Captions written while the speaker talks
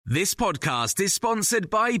This podcast is sponsored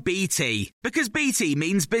by BT, because BT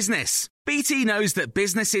means business. BT knows that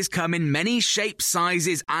businesses come in many shapes,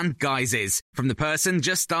 sizes and guises, from the person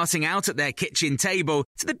just starting out at their kitchen table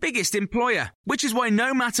to the biggest employer, which is why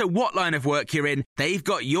no matter what line of work you're in, they've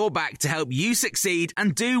got your back to help you succeed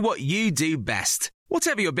and do what you do best.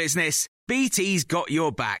 Whatever your business, BT's got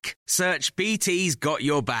your back. Search BT's got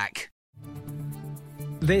your back.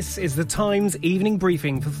 This is the Times evening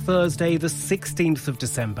briefing for Thursday, the 16th of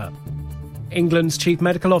December. England's chief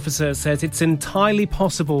medical officer says it's entirely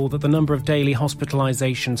possible that the number of daily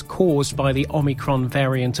hospitalisations caused by the Omicron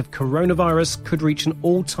variant of coronavirus could reach an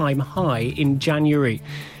all-time high in January.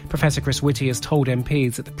 Professor Chris Whitty has told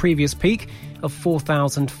MPs that the previous peak of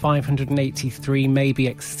 4,583 may be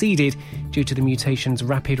exceeded due to the mutation's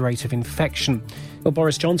rapid rate of infection. Well,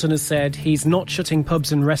 Boris Johnson has said he's not shutting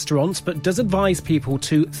pubs and restaurants, but does advise people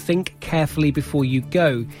to think carefully before you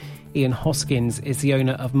go. Ian Hoskins is the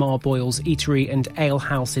owner of Marboyle's Eatery and Ale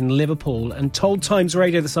House in Liverpool and told Times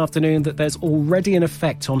Radio this afternoon that there's already an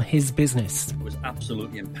effect on his business. It was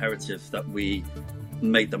absolutely imperative that we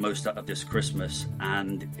made the most out of this Christmas,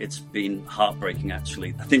 and it's been heartbreaking,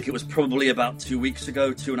 actually. I think it was probably about 2.5 weeks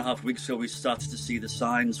ago, we started to see the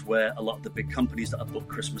signs where a lot of the big companies that have booked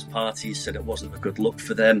Christmas parties said it wasn't a good look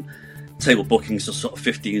for them. Table bookings are sort of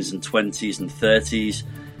 15s and 20s and 30s.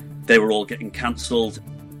 They were all getting cancelled.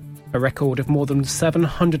 A record of more than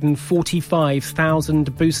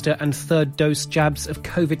 745,000 booster and third dose jabs of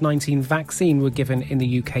COVID-19 vaccine were given in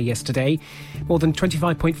the UK yesterday. More than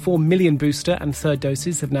 25.4 million booster and third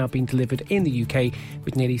doses have now been delivered in the UK,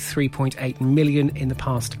 with nearly 3.8 million in the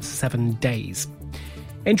past 7 days.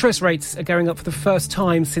 Interest rates are going up for the first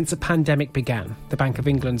time since the pandemic began. The Bank of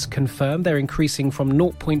England's confirmed they're increasing from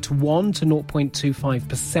 0.1 to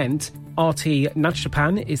 0.25%. RT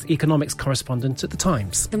Natchapan is economics correspondent at The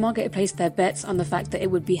Times. The market placed their bets on the fact that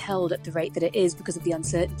it would be held at the rate that it is because of the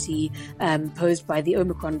uncertainty posed by the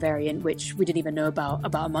Omicron variant, which we didn't even know about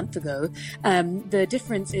a month ago. The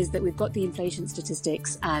difference is that we've got the inflation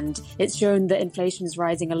statistics, and it's shown that inflation is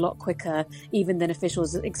rising a lot quicker even than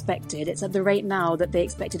officials expected. It's at the rate now that they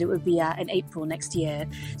expected it would be at in April next year.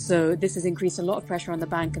 So this has increased a lot of pressure on the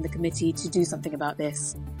bank and the committee to do something about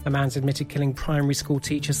this. A man's admitted killing primary school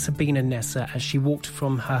teacher Sabina Nessa as she walked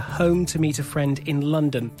from her home to meet a friend in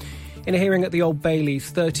London. In a hearing at the Old Bailey,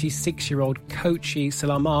 36-year-old Kochi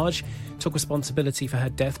Salamaj took responsibility for her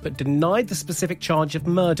death but denied the specific charge of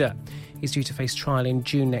murder. He's due to face trial in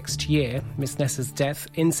June next year. Miss Nessa's death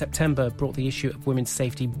in September brought the issue of women's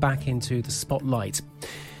safety back into the spotlight.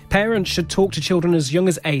 Parents should talk to children as young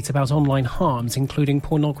as 8 about online harms, including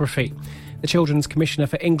pornography. The Children's Commissioner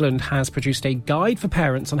for England has produced a guide for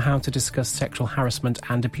parents on how to discuss sexual harassment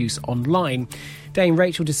and abuse online. Dame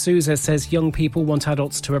Rachel D'Souza says young people want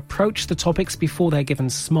adults to approach the topics before they're given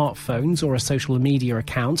smartphones or a social media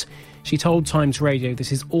account. She told Times Radio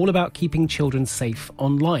this is all about keeping children safe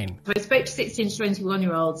online. I spoke to 16 to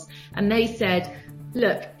 21-year-olds and they said,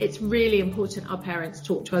 look, it's really important our parents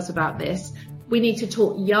talk to us about this. We need to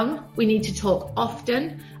talk young, we need to talk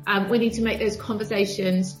often, we need to make those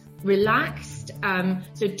conversations relaxed,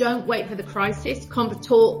 so don't wait for the crisis.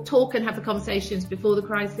 Talk and have the conversations before the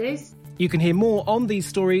crisis. You can hear more on these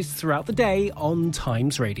stories throughout the day on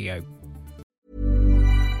Times Radio.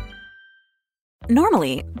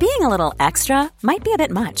 Normally, being a little extra might be a bit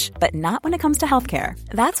much, but not when it comes to healthcare.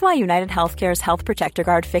 That's why United Healthcare's Health Protector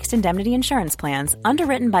Guard fixed indemnity insurance plans,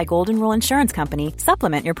 underwritten by Golden Rule Insurance Company,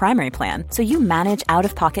 supplement your primary plan so you manage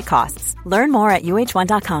out-of-pocket costs. Learn more at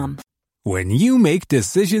uh1.com. When you make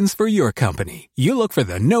decisions for your company, you look for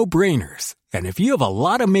the no-brainers. And if you have a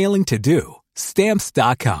lot of mailing to do,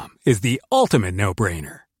 Stamps.com is the ultimate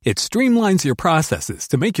no-brainer. It streamlines your processes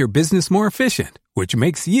to make your business more efficient, which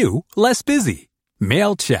makes you less busy.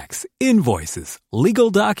 Mail checks, invoices,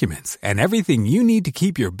 legal documents, and everything you need to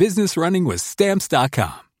keep your business running with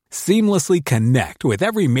Stamps.com. Seamlessly connect with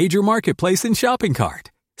every major marketplace and shopping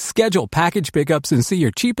cart. Schedule package pickups and see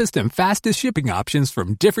your cheapest and fastest shipping options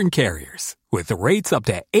from different carriers. With rates up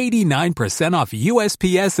to 89% off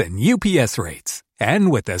USPS and UPS rates.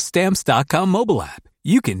 And with the Stamps.com mobile app,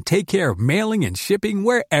 you can take care of mailing and shipping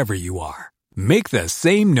wherever you are. Make the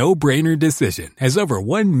same no-brainer decision as over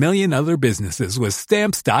 1 million other businesses with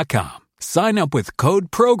Stamps.com. Sign up with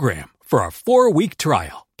code PROGRAM for a 4-week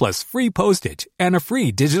trial, plus free postage and a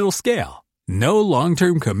free digital scale. No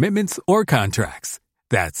long-term commitments or contracts.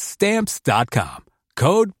 That's Stamps.com.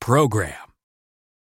 Code PROGRAM.